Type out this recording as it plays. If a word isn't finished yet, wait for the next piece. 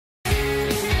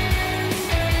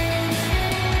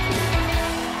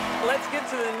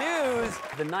to the news.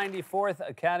 The 94th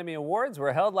Academy Awards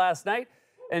were held last night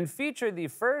and featured the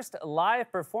first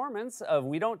live performance of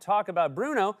We Don't Talk About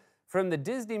Bruno from the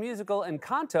Disney musical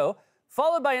Encanto,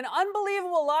 followed by an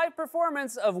unbelievable live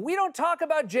performance of We Don't Talk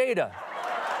About Jada.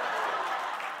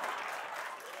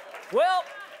 Well,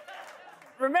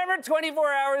 remember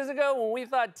 24 hours ago when we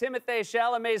thought Timothée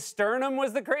Chalamet's sternum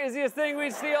was the craziest thing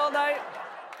we'd see all night?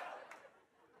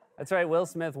 That's right, Will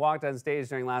Smith walked on stage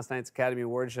during last night's Academy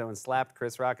Awards show and slapped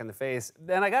Chris Rock in the face.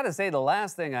 And I gotta say, the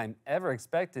last thing I ever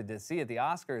expected to see at the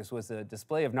Oscars was a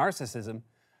display of narcissism.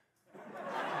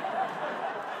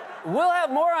 We'll have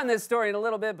more on this story in a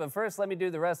little bit, but first let me do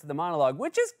the rest of the monologue,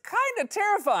 which is kind of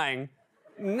terrifying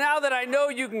now that I know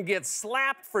you can get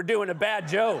slapped for doing a bad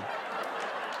joke.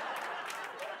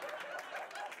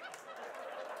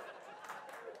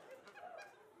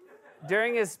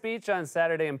 During his speech on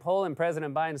Saturday in Poland,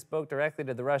 President Biden spoke directly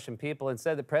to the Russian people and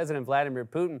said that President Vladimir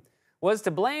Putin was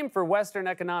to blame for Western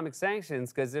economic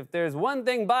sanctions, because if there's one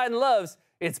thing Biden loves,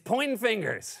 it's pointing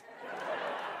fingers.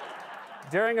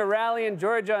 During a rally in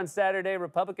Georgia on Saturday,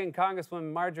 Republican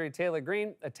Congresswoman Marjorie Taylor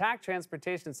Greene attacked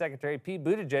Transportation Secretary Pete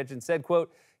Buttigieg and said,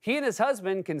 quote, "He and his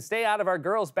husband can stay out of our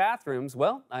girls' bathrooms."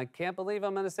 Well, I can't believe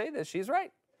I'm going to say this. She's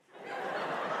right.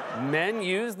 Men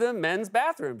use the men's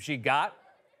bathroom. She got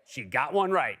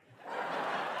one right.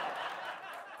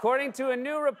 According to a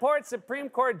new report, Supreme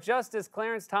Court Justice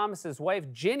Clarence Thomas's wife,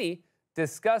 Ginny,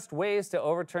 discussed ways to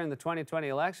overturn the 2020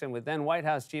 election with then White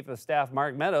House Chief of Staff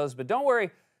Mark Meadows. But don't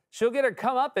worry, she'll get her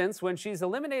comeuppance when she's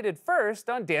eliminated first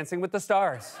on Dancing with the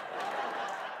Stars.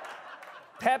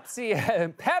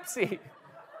 Pepsi.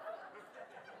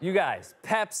 You guys,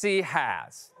 Pepsi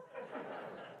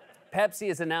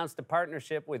has announced a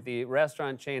partnership with the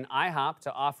restaurant chain IHOP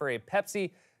to offer a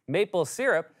Pepsi maple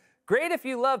syrup. Great if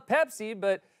you love Pepsi,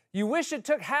 but you wish it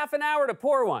took half an hour to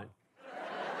pour one.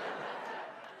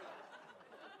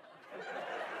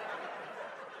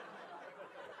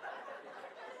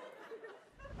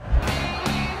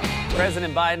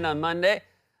 President Biden on Monday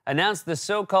announced the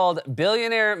so-called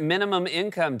billionaire minimum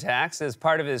income tax as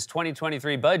part of his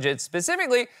 2023 budget,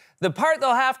 specifically the part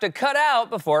they'll have to cut out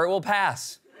before it will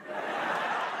pass.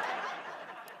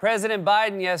 President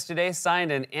Biden yesterday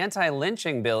signed an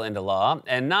anti-lynching bill into law,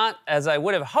 and not, as I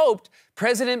would have hoped,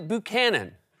 President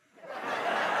Buchanan.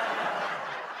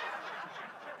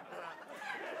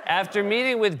 After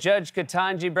meeting with Judge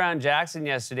Ketanji Brown Jackson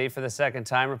yesterday for the second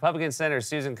time, Republican Senator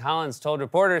Susan Collins told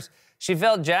reporters she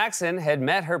felt Jackson had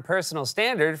met her personal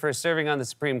standard for serving on the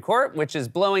Supreme Court, which is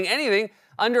blowing anything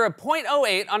under a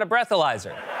 .08 on a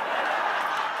breathalyzer.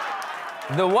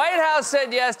 The White House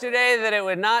said yesterday that it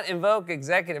would not invoke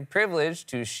executive privilege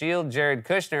to shield Jared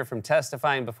Kushner from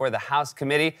testifying before the House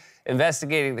committee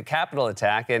investigating the Capitol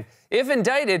attack, and if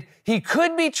indicted, he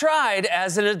could be tried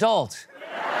as an adult.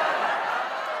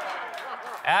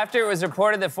 After it was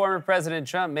reported that former President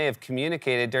Trump may have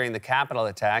communicated during the Capitol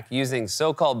attack using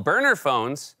so-called burner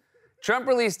phones, Trump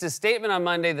released a statement on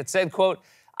Monday that said, quote,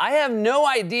 "I have no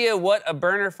idea what a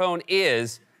burner phone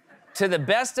is. To the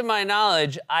best of my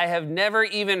knowledge, I have never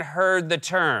even heard the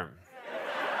term."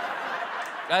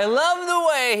 I love the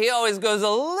way he always goes a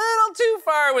little too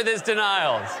far with his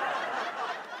denials.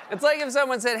 It's like if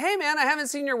someone said, "Hey man, I haven't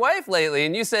seen your wife lately,"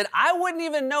 and you said, "I wouldn't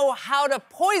even know how to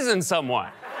poison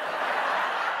someone.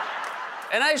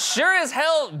 And I sure as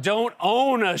hell don't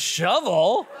own a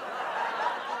shovel."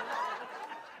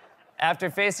 After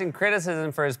facing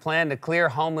criticism for his plan to clear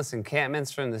homeless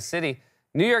encampments from the city,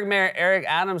 New York Mayor Eric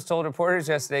Adams told reporters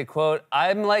yesterday, quote,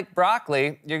 "I'm like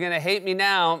broccoli. You're going to hate me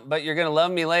now, but you're going to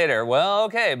love me later." Well,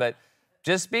 okay, but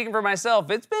just speaking for myself,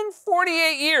 it's been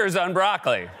 48 years on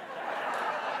broccoli.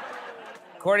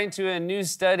 According to a new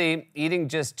study, eating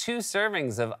just 2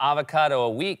 servings of avocado a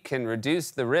week can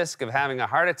reduce the risk of having a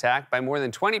heart attack by more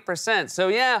than 20%. So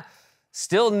yeah,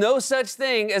 still no such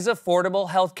thing as affordable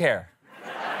health care.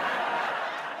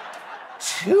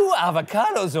 2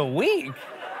 avocados a week?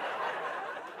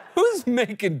 Who's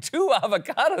making 2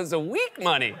 avocados a week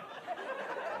money?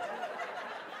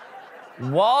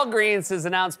 Walgreens has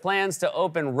announced plans to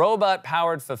open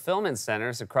robot-powered fulfillment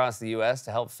centers across the U.S.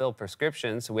 to help fill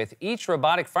prescriptions, with each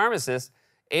robotic pharmacist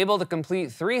able to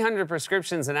complete 300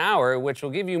 prescriptions an hour, which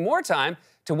will give you more time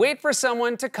to wait for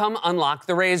someone to come unlock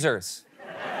the razors.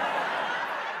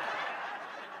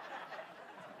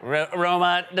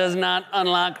 Robot does not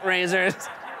unlock razors.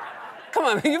 Come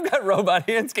on, you've got robot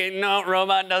hands. No,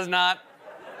 robot does not.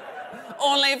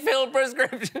 Only fill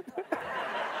prescription.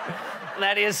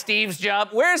 That is Steve's job.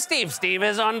 Where's Steve? Steve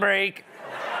is on break.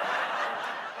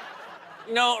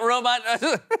 No, robot.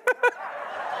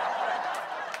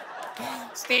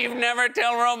 Steve, never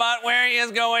tell robot where he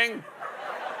is going.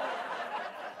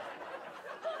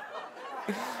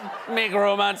 Make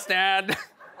robot stand.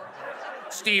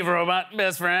 Steve robot,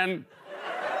 best friend.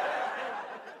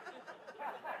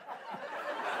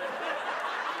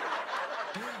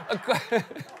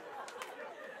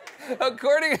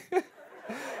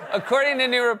 According to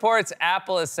new reports,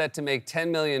 Apple is set to make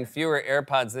 10 million fewer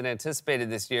AirPods than anticipated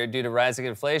this year due to rising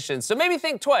inflation. So maybe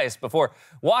think twice before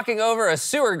walking over a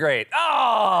sewer grate.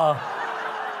 Oh!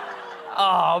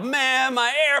 Oh, man,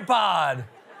 my AirPod.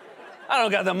 I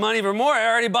don't got the money for more. I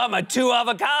already bought my 2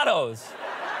 avocados.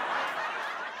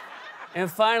 And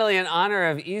finally, in honor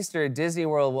of Easter, Disney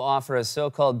World will offer a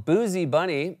so-called boozy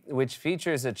bunny, which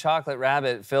features a chocolate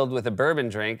rabbit filled with a bourbon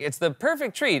drink. It's the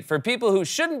perfect treat for people who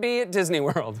shouldn't be at Disney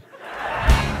World.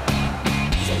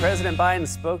 So President Biden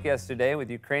spoke yesterday with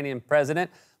Ukrainian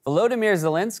President Volodymyr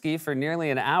Zelensky for nearly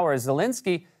an hour.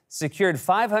 Zelensky secured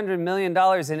 $500 million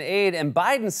in aid, and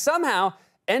Biden somehow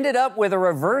ended up with a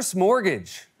reverse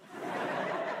mortgage.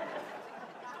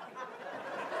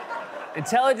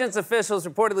 Intelligence officials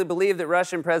reportedly believe that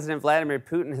Russian President Vladimir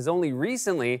Putin has only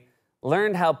recently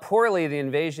learned how poorly the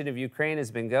invasion of Ukraine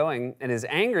has been going and is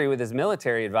angry with his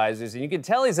military advisors. And you can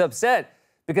tell he's upset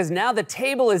because now the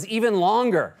table is even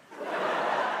longer.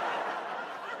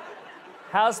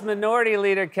 House Minority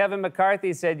Leader Kevin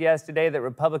McCarthy said yesterday that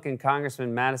Republican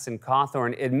Congressman Madison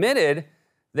Cawthorn admitted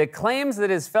that claims that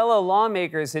his fellow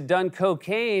lawmakers had done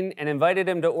cocaine and invited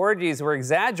him to orgies were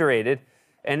exaggerated,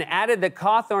 and added that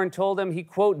Cawthorn told him he,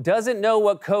 quote, doesn't know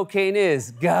what cocaine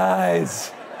is.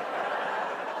 Guys,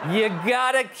 you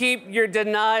gotta keep your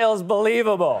denials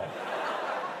believable.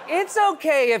 It's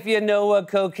okay if you know what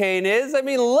cocaine is. I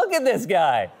mean, look at this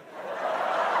guy.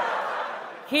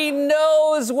 He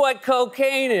knows what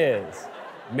cocaine is.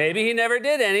 Maybe he never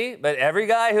did any, but every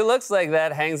guy who looks like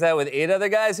that hangs out with 8 other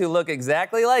guys who look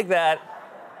exactly like that,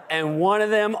 and one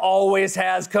of them always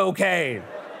has cocaine.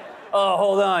 Oh,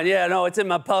 hold on. Yeah, no, it's in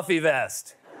my puffy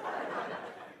vest.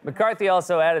 McCarthy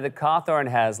also added that Cawthorn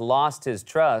has lost his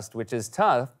trust, which is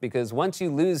tough because once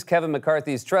you lose Kevin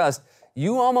McCarthy's trust,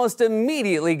 you almost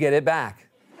immediately get it back.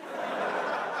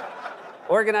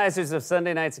 Organizers of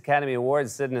Sunday night's Academy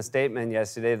Awards said in a statement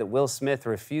yesterday that Will Smith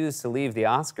refused to leave the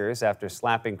Oscars after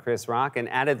slapping Chris Rock and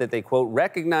added that they, quote,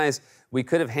 recognize we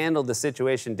could have handled the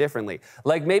situation differently,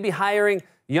 like maybe hiring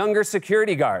younger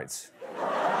security guards.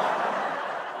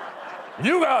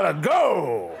 You gotta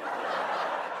go.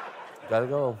 You gotta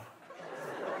go.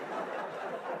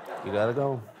 You gotta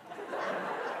go.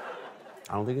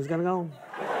 I don't think he's gonna go.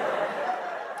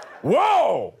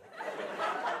 Whoa!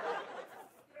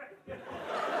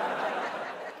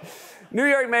 New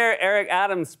York Mayor Eric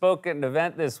Adams spoke at an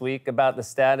event this week about the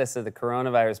status of the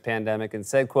coronavirus pandemic and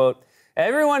said, quote,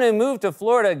 everyone who moved to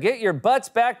Florida, get your butts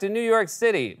back to New York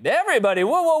City. Everybody,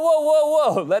 whoa, whoa, whoa,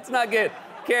 whoa, whoa. Let's not get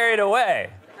carried away.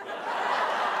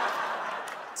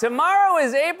 Tomorrow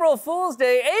is April Fool's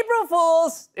Day. April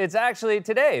Fools! It's actually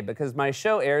today because my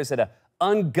show airs at an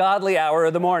ungodly hour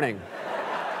of the morning.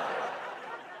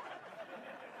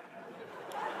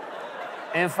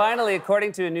 And finally,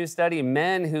 according to a new study,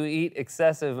 men who eat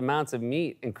excessive amounts of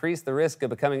meat increase the risk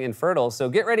of becoming infertile. So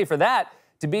get ready for that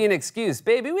to be an excuse.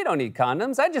 Baby, we don't need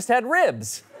condoms. I just had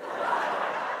ribs.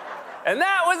 And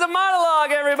that was a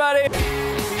monologue, everybody.